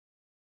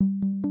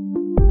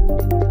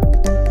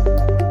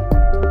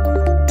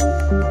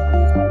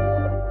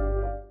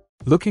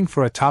Looking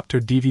for a top-tier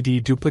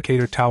DVD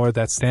duplicator tower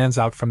that stands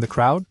out from the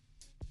crowd?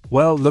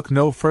 Well, look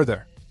no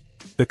further.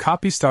 The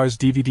Copystars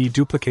DVD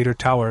Duplicator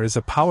Tower is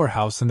a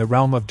powerhouse in the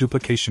realm of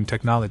duplication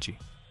technology.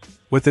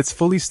 With its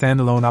fully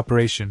standalone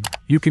operation,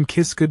 you can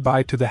kiss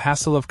goodbye to the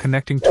hassle of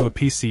connecting to a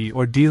PC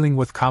or dealing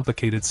with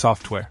complicated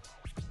software.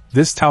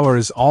 This tower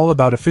is all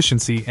about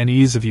efficiency and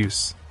ease of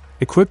use.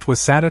 Equipped with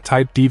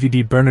SATA-type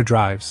DVD burner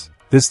drives,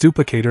 this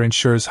duplicator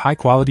ensures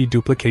high-quality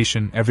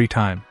duplication every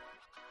time.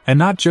 And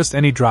not just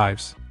any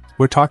drives.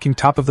 We're talking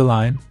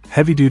top-of-the-line,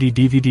 heavy-duty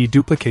DVD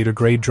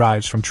duplicator-grade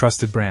drives from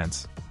trusted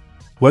brands.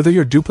 Whether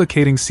you're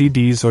duplicating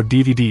CDs or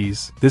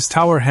DVDs, this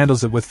tower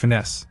handles it with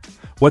finesse.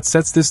 What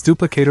sets this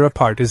duplicator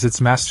apart is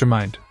its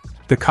mastermind,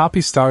 the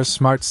Copystars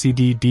Smart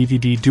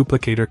CD-DVD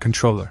Duplicator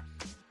Controller.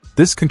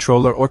 This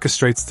controller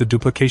orchestrates the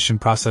duplication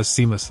process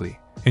seamlessly,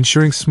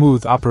 ensuring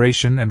smooth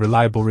operation and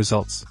reliable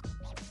results.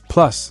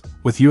 Plus,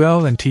 with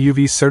UL and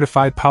TUV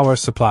certified power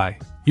supply,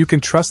 you can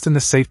trust in the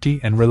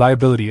safety and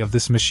reliability of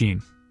this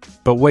machine.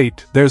 But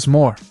wait, there's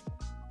more.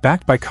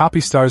 Backed by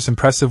Copystars'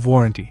 impressive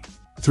warranty,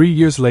 3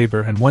 years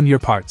labor and 1 year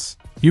parts,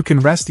 you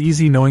can rest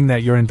easy knowing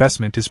that your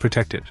investment is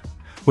protected.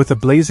 With a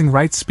blazing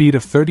write speed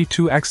of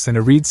 32x and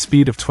a read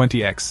speed of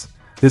 20x,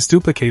 this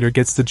duplicator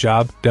gets the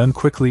job done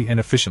quickly and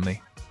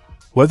efficiently.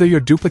 Whether you're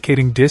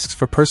duplicating discs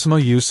for personal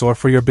use or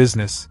for your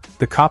business,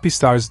 the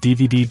Copystars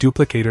DVD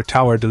Duplicator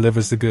Tower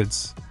delivers the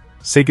goods.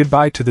 Say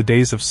goodbye to the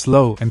days of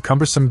slow and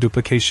cumbersome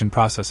duplication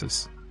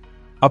processes.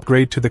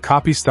 Upgrade to the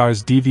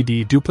Copystars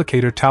DVD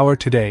Duplicator Tower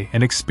today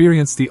and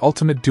experience the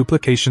ultimate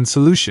duplication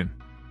solution.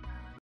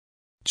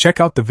 Check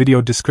out the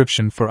video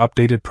description for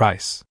updated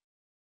price.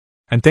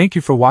 And thank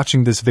you for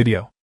watching this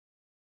video.